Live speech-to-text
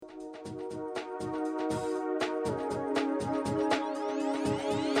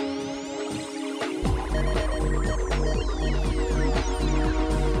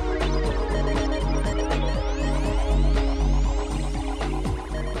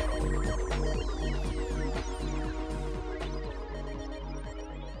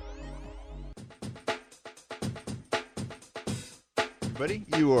everybody.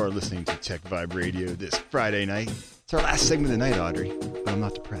 You are listening to Tech Vibe Radio this Friday night. It's our last segment of the night, Audrey, but I'm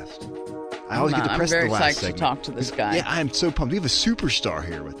not depressed. I always get depressed at the last segment. I'm very psyched to talk to this guy. Yeah, I am so pumped. We have a superstar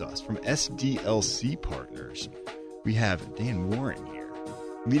here with us from SDLC Partners. We have Dan Warren here,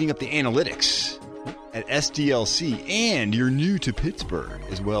 leading up the analytics at SDLC, and you're new to Pittsburgh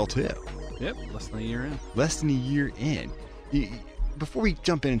as well, too. Yep, less than a year in. Less than a year in. Before we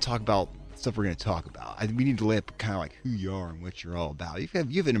jump in and talk about stuff we're going to talk about, we need to lay up kind of like who you are and what you're all about. You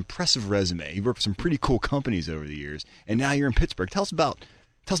have an impressive resume. You've worked for some pretty cool companies over the years, and now you're in Pittsburgh. Tell us about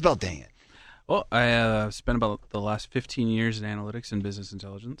Dan. Well, I spent about the last 15 years in analytics and business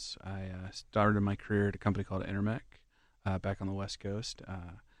intelligence. I started my career at a company called Intermec back on the West Coast.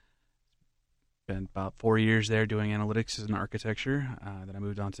 Spent about 4 years there doing analytics and architecture. Then I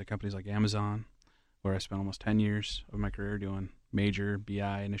moved on to companies like Amazon, where I spent almost 10 years of my career doing major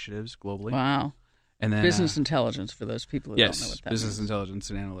BI initiatives globally. Wow. And then business intelligence for those people who don't know what that business means. intelligence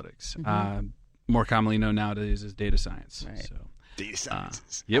and analytics. More commonly known nowadays as data science. Right. So, data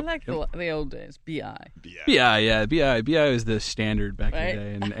sciences. Yep. I like the old days, BI. BI was the standard back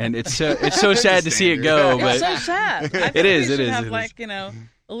in the day, and it's so sad to see it go. But It's so sad. I think it is. We It should is. have It is.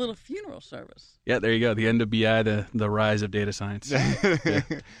 a little funeral service. Yeah, there you go. The end of BI, the rise of data science.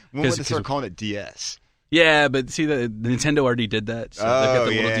 When would they start calling it DS? Yeah, but see, the Nintendo already did that. So they've got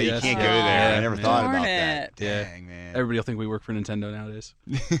the little DS. You can't go there. I never thought about Darn that. it. Dang, man. Everybody will think we work for Nintendo nowadays.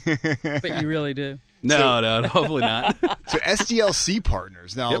 But you really do. No, hopefully not. So SDLC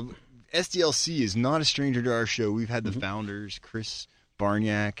Partners. Now, SDLC is not a stranger to our show. We've had the founders, Chris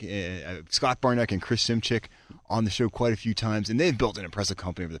Barniak, Scott Barniak and Chris Simchick on the show quite a few times, and they've built an impressive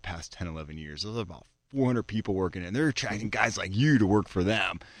company over the past 10, 11 years. There's about 400 people working, and they're attracting guys like you to work for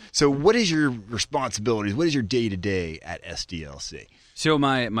them. So what is your responsibilities? What is your day-to-day at SDLC? So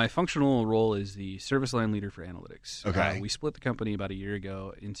my functional role is the service line leader for analytics. Okay. We split the company about a year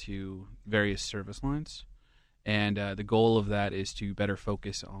ago into various service lines, and the goal of that is to better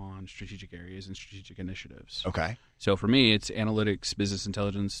focus on strategic areas and strategic initiatives. Okay. So for me, it's analytics, business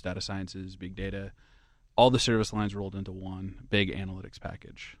intelligence, data sciences, big data, all the service lines rolled into one big analytics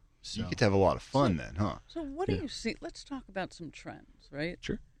package. So You get to have a lot of fun then, huh? So what do you see? Let's talk about some trends, right?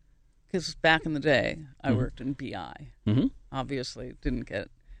 Sure. Because back in the day, I worked in BI. Mm-hmm. Obviously, didn't get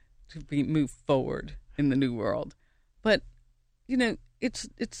to move forward in the new world. But, it's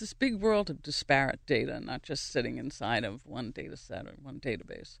this big world of disparate data, not just sitting inside of one data set or one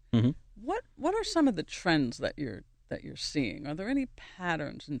database. Mm-hmm. What are some of the trends that you're seeing? Are there any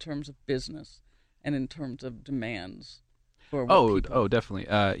patterns in terms of business and in terms of demands? Oh, definitely.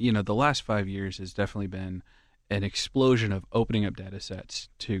 The last 5 years has definitely been an explosion of opening up data sets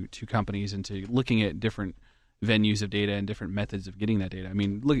to companies and to looking at different venues of data and different methods of getting that data. I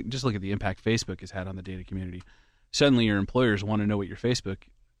mean, look at the impact Facebook has had on the data community. Suddenly your employers want to know what your Facebook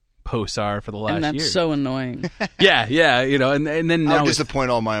posts are for the last year. And that's so annoying. Yeah, and then now I'll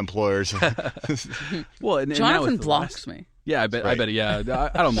disappoint all my employers. Well, and now Jonathan with the blocks me. Yeah, I bet. Right. Yeah, I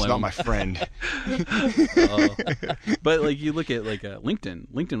don't blame He's him. not my friend. But you look at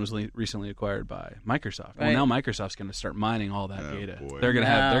LinkedIn. LinkedIn was recently acquired by Microsoft. Right. Well, now Microsoft's going to start mining all that data. Boy. They're going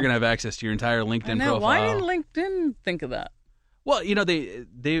to have access to your entire LinkedIn Now, profile. why didn't LinkedIn think of that? Well,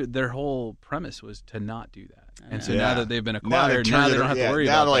 their whole premise was to not do that. And so Yeah. now that they've been acquired, now they don't have to worry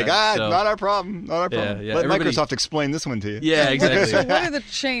now about they're that. So- not our problem. Not our problem. yeah, Let everybody- Microsoft explain this one to you. Yeah, exactly. So what are the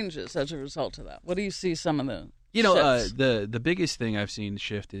changes as a result of that? What do you see some of the shifts? The biggest thing I've seen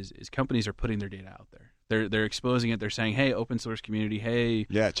shift is companies are putting their data out there. They're exposing it. They're saying, "Hey, open source community. Hey,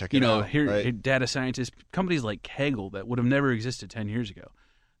 check it out. Here, right? data scientists, companies like Kaggle that would have never existed 10 years ago.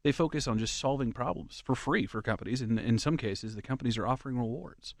 They focus on just solving problems for free for companies, and in some cases, the companies are offering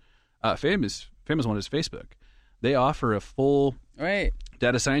rewards. Famous one is Facebook. They offer a full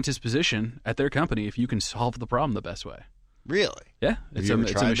data scientist position at their company if you can solve the problem the best way. Really? Yeah, Have you ever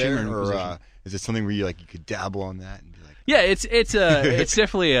it's a tried machine there, learning or position. is it something where you could dabble on that and be like? Yeah, it's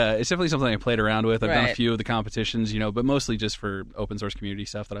definitely something I played around with. I've done a Right. few of the competitions, but mostly just for open source community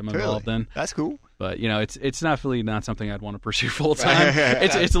stuff that I'm involved in. That's cool. But it's not something I'd want to pursue full time.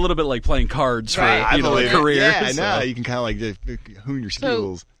 It's a little bit like playing cards for Right. a believe it. career. Yeah, so. no, you can kind of just hone your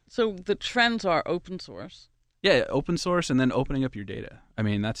skills. So the trends are open source. Yeah, open source and then opening up your data. I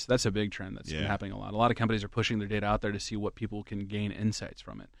mean, that's a big trend that's been Yeah. happening a lot. A lot of companies are pushing their data out there to see what people can gain insights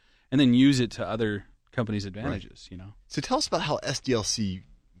from it, and then use it to other companies' advantages. So tell us about how SDLC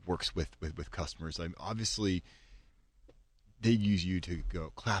works with customers. Obviously, they use you to go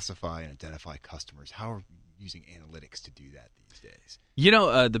classify and identify customers. How are you using analytics to do that these days?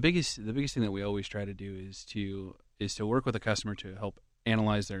 The biggest thing that we always try to do is to work with a customer to help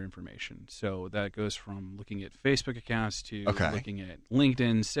analyze their information. So that goes from looking at Facebook accounts to Okay. looking at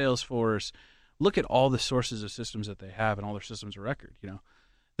LinkedIn, Salesforce. Look at all the sources of systems that they have and all their systems of record. You know,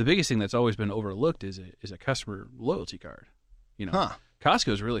 the biggest thing that's always been overlooked is a customer loyalty card. You know,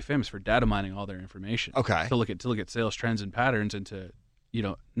 Costco is really famous for data mining all their information. Okay. To look at sales trends and patterns, and to, you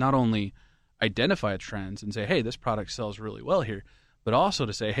know, not only identify trends and say, hey, this product sells really well here, but also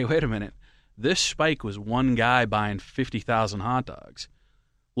to say, hey, wait a minute, this spike was one guy buying 50,000 hot dogs.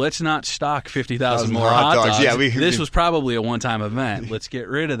 Let's not stock 50,000 more hot dogs. Yeah, this was probably a one-time event. Let's get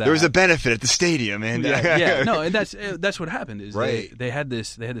rid of that. There was a benefit at the stadium, and no, and that's what happened. Is right. they had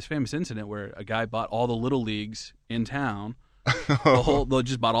this famous incident where a guy bought all the little leagues in town. They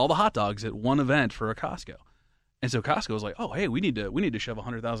just bought all the hot dogs at one event for a Costco. And so Costco was like, "Oh, hey, we need to shove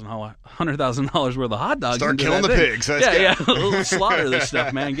 $100,000 worth of hot dogs. Start into killing that the thing. pigs. Let's slaughter this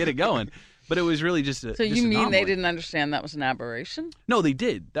stuff, man. Get it going." But it was really just a. So just you mean anomaly. they didn't understand that was an aberration? No, they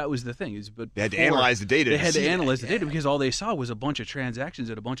did. That was the thing. But they had to analyze the data. They had to see analyze it. the data because all they saw was a bunch of transactions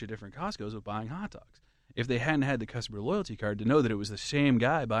at a bunch of different Costco's of buying hot dogs. If they hadn't had the customer loyalty card to know that it was the same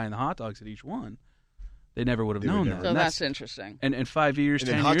guy buying the hot dogs at each one, they never would have known that. So And that's interesting. And 5 years, And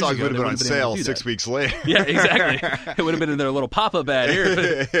 10 then hot years dogs ago, would have they been on wouldn't been able sale to do 6 that. weeks later. Yeah, exactly. It would have been in their little pop-up ad here,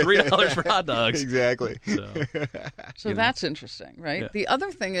 $3 for hot dogs. Exactly. So that's interesting, right? Yeah. The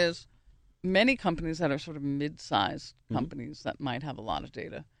other thing is many companies that are sort of mid-sized companies that might have a lot of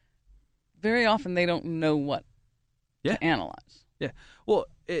data, very often they don't know what to analyze. Yeah. Well,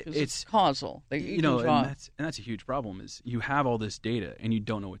 It's causal. and that's a huge problem. Is you have all this data and you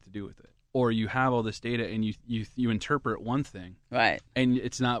don't know what to do with it, or you have all this data and you interpret one thing, right, and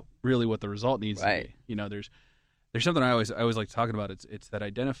it's not really what the result needs right. to be. You know, there's something I always like talking about. It's that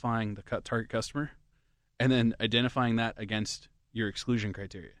identifying the target customer, and then identifying that against your exclusion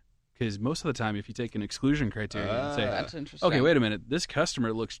criteria. Because most of the time, if you take an exclusion criteria and say, that's interesting. okay, wait a minute, this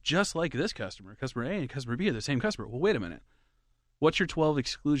customer looks just like this customer. Customer A and customer B are the same customer. Well, wait a minute. What's your 12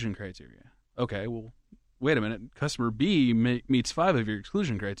 exclusion criteria? Okay, well, wait a minute. Customer B meets 5 of your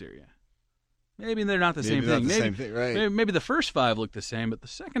exclusion criteria. Maybe they're not the same thing. Same thing, right? Maybe the first 5 look the same, but the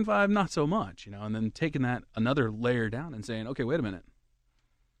second 5 not so much. You know, and then taking that another layer down and saying, okay, wait a minute.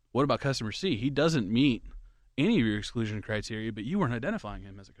 What about customer C? He doesn't meet any of your exclusion criteria, but you weren't identifying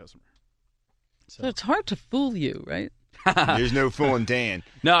him as a customer. So it's hard to fool you, right? There's no fooling Dan.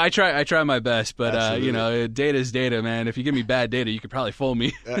 No, I try my best, but data's data, man. If you give me bad data, you could probably fool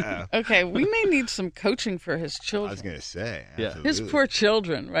me. Okay, we may need some coaching for his children. I was going to say, Yeah. absolutely. His poor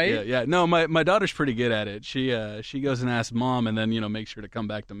children, right? Yeah. No, my daughter's pretty good at it. She goes and asks mom, and then makes sure to come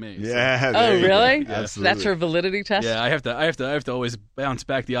back to me. So. Yeah. Oh, really? Yeah. Absolutely. That's her validity test. Yeah, I have to always bounce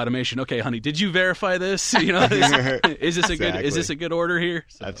back the automation. Okay, honey, did you verify this? Is this a good order here?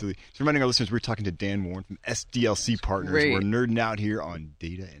 So. Absolutely. So reminding our listeners, we're talking to Dan Warren from SDLC Partners. Great. We're nerding out here on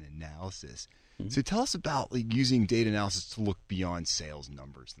data and analysis. Mm-hmm. So tell us about using data analysis to look beyond sales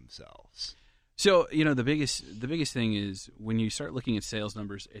numbers themselves. So the biggest thing is when you start looking at sales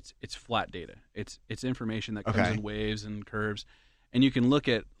numbers, it's flat data. It's information that comes in waves and curves, and you can look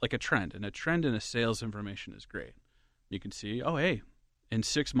at like a trend. And a trend in a sales information is great. You can see, oh hey, in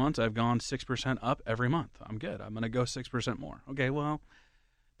 6 months I've gone 6% up every month. I'm good. I'm going to go 6% more. Okay, well,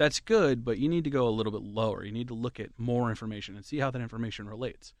 that's good, but you need to go a little bit lower. You need to look at more information and see how that information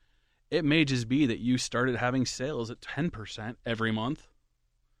relates. It may just be that you started having sales at 10% every month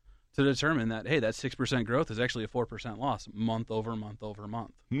to determine that, hey, that 6% growth is actually a 4% loss month over month over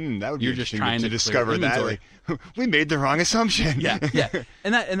month. That would be You're just interesting trying to to discover clear that. We made the wrong assumption. Yeah.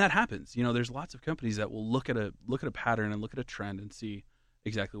 And that happens. There's lots of companies that will look at a pattern and look at a trend and see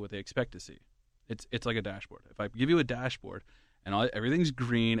exactly what they expect to see. It's like a dashboard. If I give you a dashboard and everything's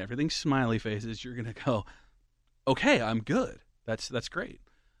green, everything's smiley faces, you're going to go, okay, I'm good. That's great.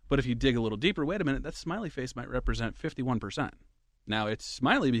 But if you dig a little deeper, wait a minute, that smiley face might represent 51%. Now, it's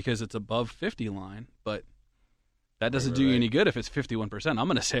smiley because it's above 50 line, but that doesn't do you any good if it's 51%. I'm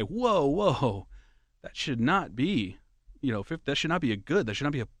going to say, whoa, that should not be, that should not be a good, that should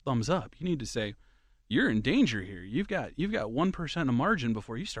not be a thumbs up. You need to say, you're in danger here. You've got 1% of margin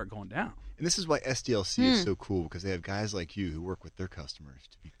before you start going down. And this is why SDLC is so cool, because they have guys like you who work with their customers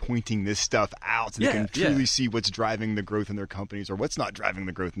to be pointing this stuff out so they can truly see what's driving the growth in their companies or what's not driving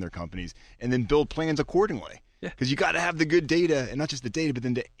the growth in their companies, and then build plans accordingly. Yeah. Because you got to have the good data, and not just the data, but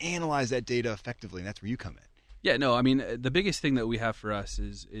then to analyze that data effectively, and that's where you come in. Yeah, no, I mean, the biggest thing that we have for us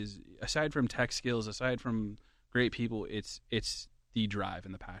is aside from tech skills, aside from great people, it's the drive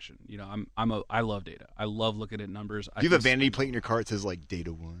and the passion. You know, I love data. I love looking at numbers. Do you have a vanity plate in your car that says like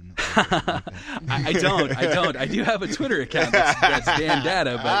Data One? I don't. I do have a Twitter account that's Dan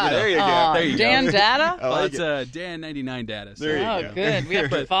Data. But there you go. There you Dan go. Data? Well, it's Dan99 Data. So. There you go. Good. We have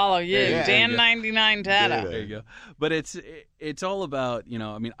to follow you. Yeah. Dan99 Data. There you go. But it's all about, you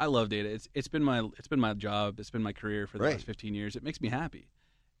know, I mean, I love data. It's been my job. It's been my career for the last 15 years. It makes me happy.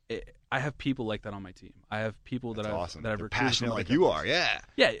 I have people like that on my team. I have people that I've recruited passionate like you are. Yeah.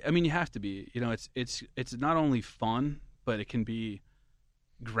 Yeah. I mean, you have to be. You know, it's not only fun, but it can be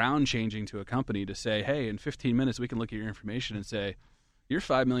ground changing to a company to say, hey, in 15 minutes we can look at your information and say you're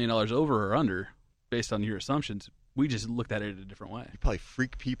 $5 million over or under based on your assumptions. We just looked at it a different way. You probably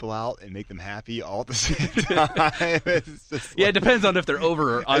freak people out and make them happy all at the same time. It's just it depends on if they're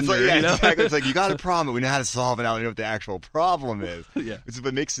over or under. Like, you know? Exactly. It's like you got a problem, but we know how to solve it. Now we know what the actual problem is. Yeah. It's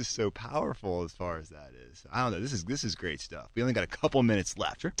what makes this so powerful as far as that is. I don't know. This is great stuff. We only got a couple minutes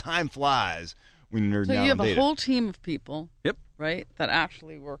left. Sure. Time flies when you're nerding out on data. So you have a whole team of people. Yep. Right, that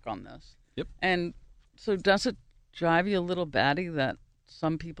actually work on this. Yep. And so does it drive you a little batty that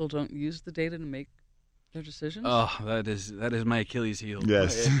some people don't use the data to make their decisions? Oh, that is my Achilles heel.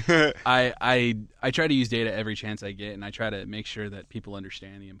 Yes. I try to use data every chance I get, and I try to make sure that people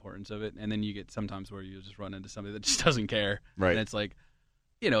understand the importance of it. And then you get sometimes where you just run into somebody that just doesn't care. Right. And it's like,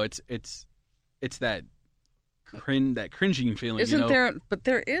 you know, it's that cringing feeling. Isn't there? But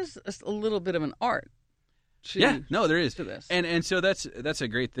there is a little bit of an art. There is to this. And so that's a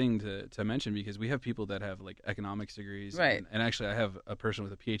great thing to mention, because we have people that have like economics degrees. Right. And actually, I have a person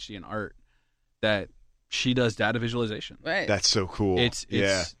with a PhD in art that she does data visualization. Right. That's so cool. It's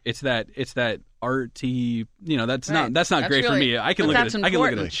that arty, you know, that's right. not great for me. I can look at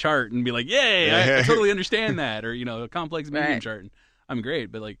a chart and be like, yay, I totally understand that, or, you know, a complex medium chart, and I'm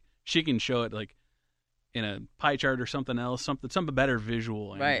great. But like, she can show it like in a pie chart or something else, something better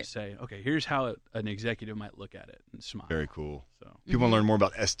visual, and just say, okay, here's how an executive might look at it and smile. Very cool. So people want to learn more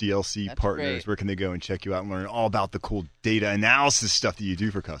about SDLC That's partners. great. Where can they go and check you out and learn all about the cool data analysis stuff that you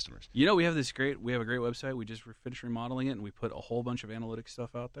do for customers? You know, we have a great website. We just finished remodeling it, and we put a whole bunch of analytics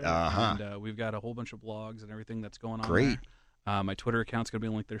stuff out there. And we've got a whole bunch of blogs and everything that's going on. Great. There. My Twitter account's going to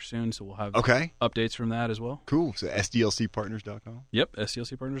be linked there soon, so we'll have updates from that as well. Cool. So SDLCpartners.com? Yep,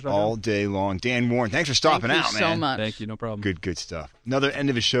 SDLCpartners.com. All day long. Dan Warren, thanks for stopping out, man. Thank you so much. Thank you, no problem. Good stuff. Another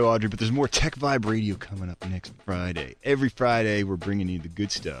end of a show, Audrey, but there's more Tech Vibe Radio coming up next Friday. Every Friday, we're bringing you the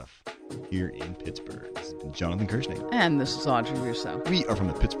good stuff here in Pittsburgh. This has been Jonathan Kirsting. And this is Audrey Russo. We are from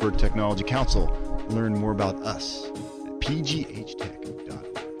the Pittsburgh Technology Council. Learn more about us at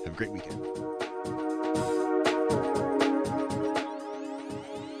pghtech.org. Have a great weekend.